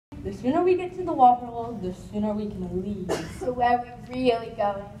The sooner we get to the water hole, the sooner we can leave. So where are we really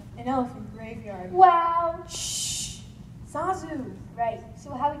going? An elephant graveyard. Wow. Shh! Zazu! Right,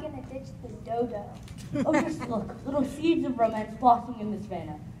 so how are we gonna ditch the dodo? Oh, just look, little seeds of romance blossoming in the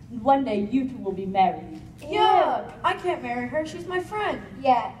savannah. And one day you two will be married. Yeah! I can't marry her, she's my friend.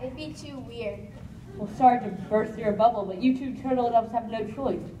 Yeah, it'd be too weird. Well, sorry to burst your bubble, but you two turtle doves have no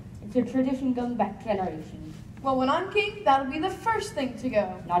choice. It's a tradition going back generations. Well, when I'm king, that'll be the first thing to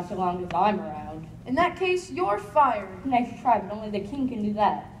go. Not so long as I'm around. In that case, you're fired. Nice try, but only the king can do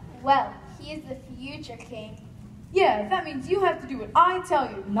that. Well, he is the future king. Yeah, that means you have to do what I tell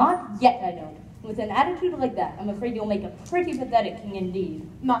you. Not yet, I don't. With an attitude like that, I'm afraid you'll make a pretty pathetic king indeed.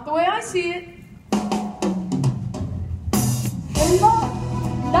 Not the way I see it. Simba!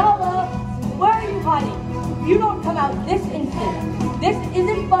 Nala! Where are you hiding? If you don't come out this instant, this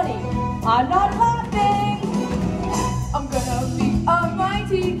isn't funny. I'm not laughing! I'm gonna be a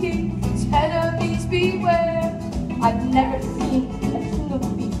mighty king, enemies beware. I've never seen a single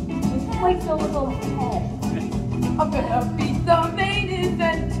beast with quite so little head. I'm gonna be the main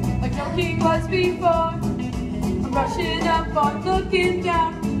event, like no king was before. I'm rushing up, I'm looking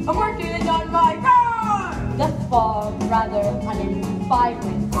down, I'm working on my roar. Thus far, rather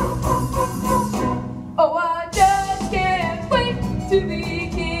uninspiring. Oh, I just can't wait to be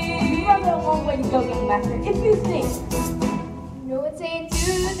king. Rather a long way to go, young master, if you think. No one's saying do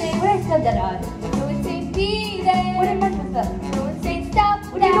this. When I said that, No one's saying be there. what I meant was that. No one's saying stop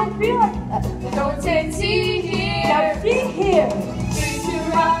When you now. don't realize that. No one's saying see here. Now see here. Free to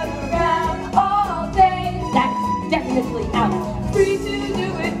run around all day. That's definitely out. Free to do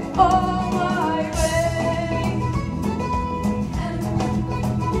it all my way.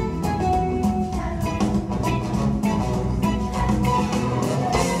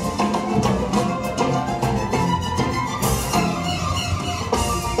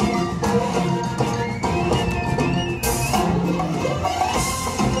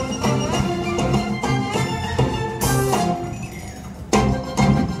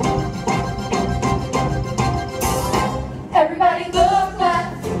 Everybody look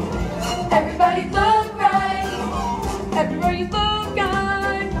left. Everybody look right. Everybody look,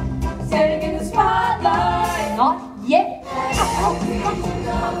 I'm standing in the spotlight. Not yet.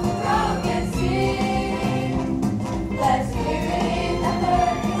 Let's hear it in the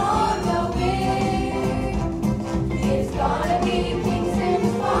herd on the wing. It's gonna be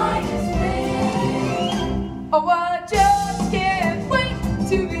Kingston's finest ring. Oh, I just can't wait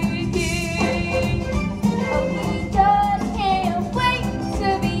to be king. Oh, we just can't wait to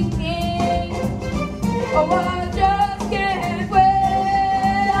be king. Oh, I just can't wait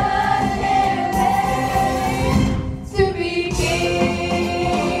to be king.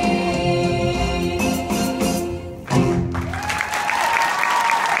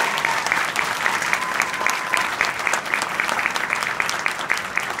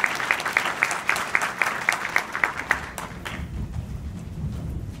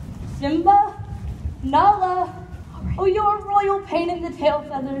 Simba? Nala? Oh, you're a royal pain in the tail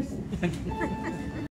feathers.